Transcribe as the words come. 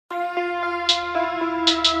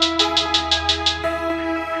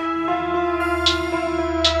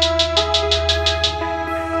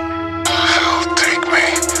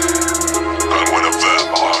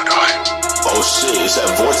It's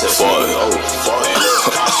that vortex. Fuck. Oh, fuck.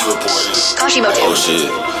 Kashi reported. KASHIMOTU. Oh, shit.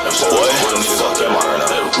 What?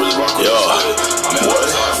 Yo. What?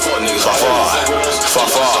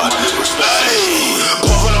 Fa-fa. Hey.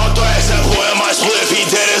 Puffin' on threats, that boy in my split. He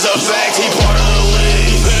dead as a fact, he part of the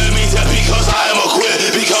league. Let me tell because I am a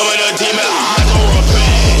quit. Becoming a demon, I don't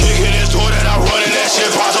repent. Kicking this door that I run in that shit.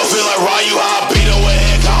 Paso feel like Ryu, I beat away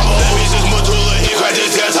head combo. That means it's Matula, he cracked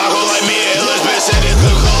his dead taco like me and Elizabeth said it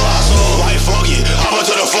could colossal. Like fuck it, hop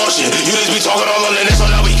into the function. You just be talking all on the next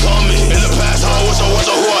one, now we coming. In the past, I was a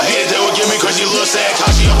who I hated, they would give me crazy looks, saying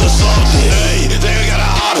Kashi up to something. Hey, they got a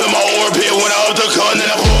hop in my orbit. When I up the gun, then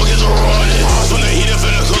that ball gets running. When the heater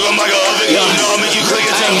finna cook, I'm like an oven. You know I'll make you click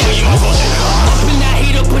it, tell me my function. Up in that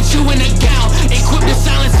heater, put you in a gown. Equip the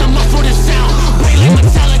silence, I'm up for the sound. Play like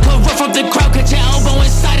Metallica, rough up the crowd. Cut your elbow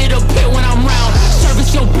inside of the pit when I'm round.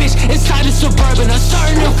 Service your bitch inside the Suburban.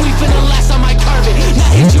 Uncertain if we finna last, I might curve it.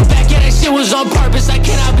 Not hit you back, yeah, that shit was on purpose. I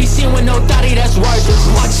cannot be seen with no thotty, that's worth it.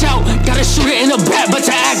 Watch out, gotta shoot it in the back, but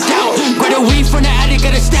to act out. Grab the weed from the attic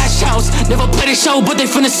at a stash house. Never played a show, but they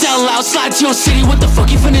finna sell out. Slide to your city, what the fuck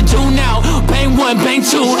you finna do now? Bang one, bang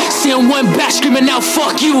two, seeing one back screaming out,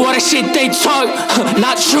 fuck you. All that shit they talk,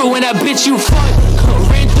 not true, and that bitch you fuck,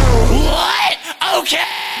 ran through. What? Okay.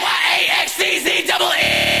 Yaxtzee double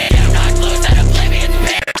E. Get him knocked loose at oblivion's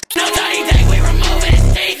pit. No tiny tank, we removing his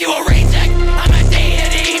teeth. You a reject. I'm a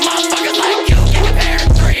deity. Motherfuckers like you can't compare to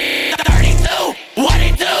 332. What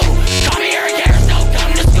it do? Call me here again, so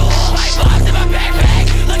come to school. White box in my backpack.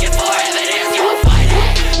 Looking for evidence, you won't find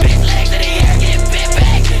it. Bitch legs in the air, getting bit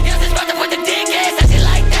back. Yes, this brother with the dick ass, that shit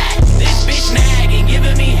like that. This bitch nagging,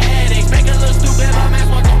 giving me headaches. Make a little stupid, my man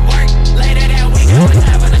wants to work. Later that week, I was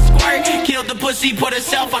having a squirt. Killed the pussy, put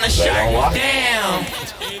herself on a shirt. Damn.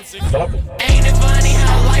 Ain't it funny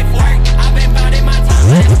how life works? I've been biding my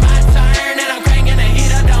time, it's my turn. And I'm cranking the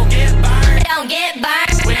heater, don't get burned. Don't get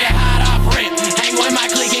burned. We get hot off rip. Hang with my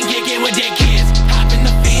clique and kick it with their kids. Hop in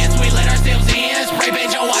the fence, we let ourselves in. Spray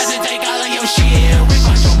paint your eyes and take all of your shit. We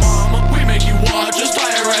find your mama, we make you watch. Just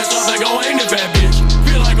tie her ass up and go ain't it bad bitch.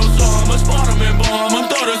 Feel like Osama, spot him and bomb him.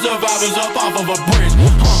 Throw the survivors up off of a bridge.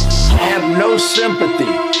 I have no sympathy.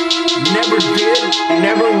 Never did,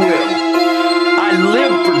 never will. I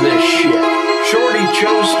live for this shit. Shorty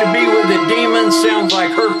chose to be with a demon, sounds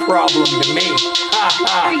like her problem to me. Ha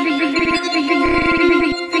ha.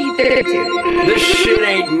 This shit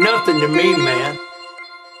ain't nothing to me, man.